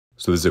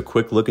So this is a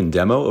quick look and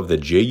demo of the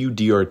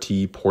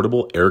JUDRT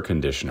portable air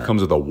conditioner. It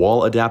comes with a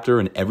wall adapter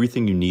and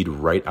everything you need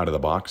right out of the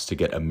box to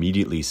get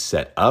immediately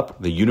set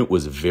up. The unit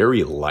was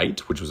very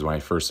light, which was my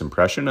first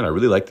impression, and I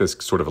really like this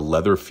sort of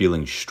leather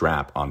feeling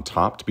strap on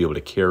top to be able to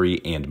carry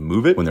and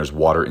move it when there's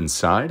water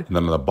inside. And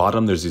then on the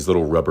bottom, there's these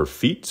little rubber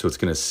feet, so it's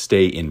gonna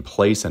stay in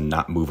place and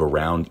not move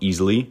around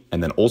easily.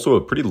 And then also a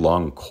pretty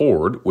long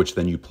cord, which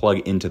then you plug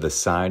into the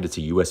side. It's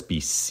a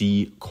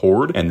USB-C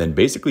cord. And then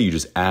basically you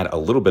just add a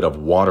little bit of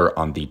water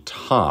on the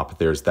top.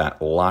 There's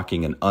that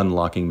locking and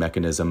unlocking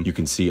mechanism. You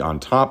can see on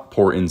top,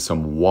 pour in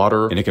some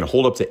water, and it can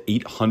hold up to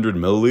 800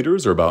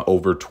 milliliters or about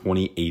over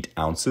 28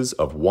 ounces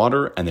of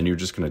water. And then you're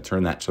just gonna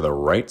turn that to the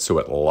right so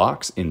it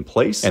locks in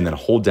place, and then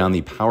hold down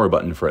the power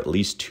button for at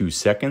least 2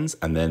 seconds.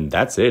 And then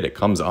that's it. It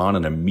comes on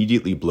and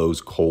immediately blows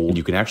cold. And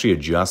you can actually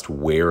adjust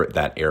where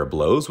that air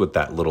blows with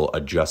that little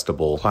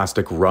adjustable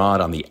plastic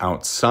rod on the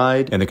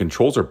outside. And the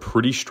controls are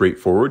pretty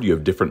straightforward. You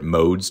have different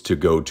modes to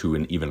go to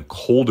an even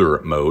colder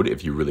mode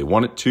if you really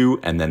want it to.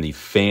 And then the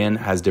fan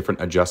has different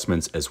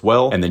adjustments as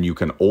well. And then you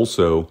can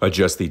also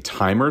adjust the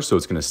timer, so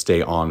it's gonna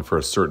stay on for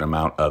a certain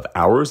amount of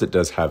hours. It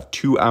does have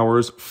 2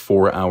 hours,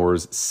 4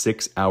 hours,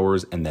 6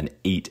 hours, and then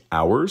 8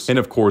 hours. And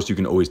of course, you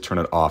can always turn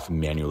it off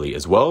manually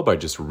as well by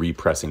just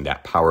repressing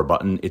that power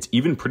button. It's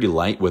even pretty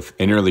light with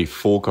a nearly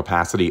full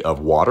capacity of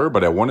water,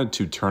 but I wanted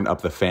to turn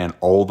up the fan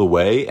all the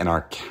way, and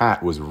our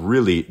cat was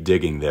really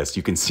digging this.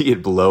 You can see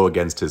it blow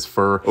against his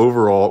fur.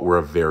 Overall, we're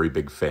a very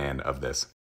big fan of this.